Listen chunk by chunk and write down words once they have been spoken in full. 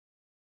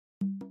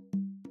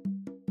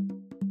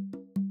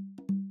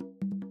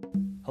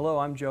Hello,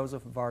 I'm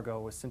Joseph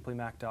Vargo with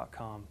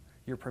SimplyMac.com,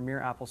 your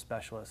premier Apple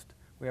specialist.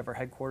 We have our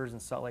headquarters in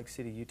Salt Lake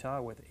City,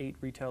 Utah, with 8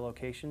 retail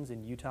locations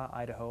in Utah,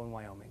 Idaho, and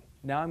Wyoming.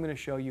 Now I'm going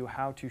to show you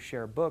how to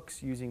share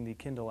books using the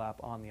Kindle app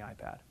on the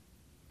iPad.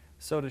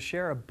 So to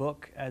share a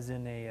book, as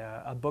in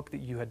a book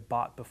that you had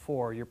bought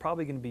before, you're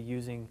probably going to be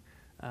using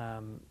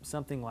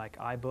something like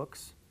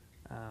iBooks,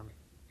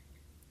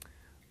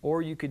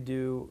 or you could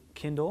do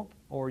Kindle,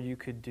 or you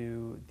could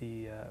do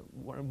the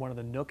one of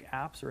the Nook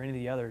apps or any of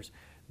the others.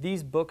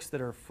 These books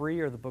that are free,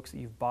 or the books that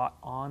you've bought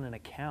on an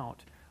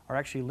account, are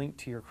actually linked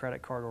to your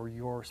credit card or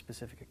your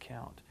specific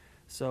account.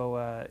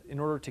 So in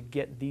order to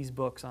get these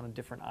books on a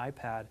different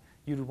iPad,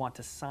 you'd want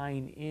to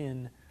sign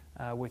in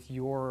with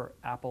your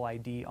Apple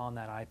ID on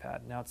that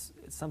iPad. Now it's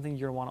something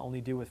you're going to want to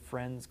only do with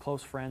friends,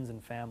 close friends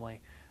and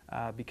family,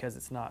 because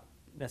it's not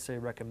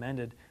necessarily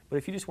recommended. But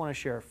if you just want to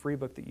share a free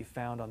book that you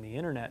found on the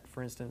internet,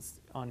 for instance,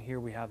 on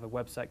here we have a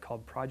website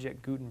called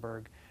Project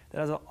Gutenberg that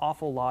has an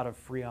awful lot of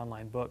free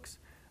online books.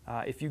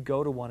 If you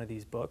go to one of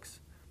these books,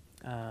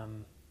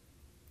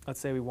 let's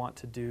say we want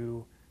to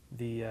do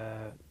the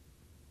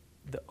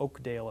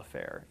Oakdale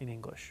Affair in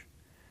English.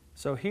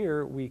 So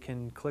here we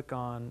can click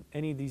on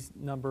any of these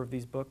number of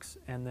these books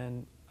and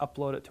then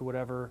upload it to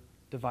whatever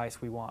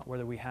device we want,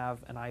 whether we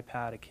have an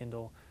iPad, a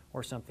Kindle,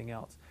 or something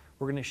else.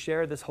 We're going to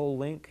share this whole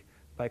link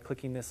by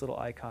clicking this little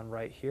icon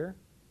right here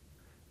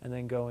and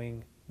then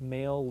going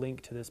mail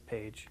link to this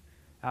page.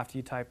 After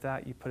you type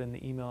that, you put in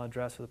the email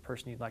address of the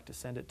person you'd like to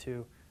send it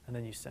to, and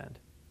then you send.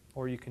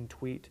 Or you can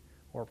tweet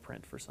or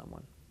print for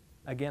someone.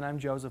 Again, I'm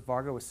Joseph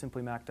Vargo with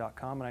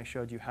SimplyMac.com, and I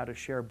showed you how to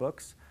share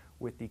books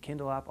with the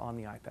Kindle app on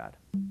the iPad.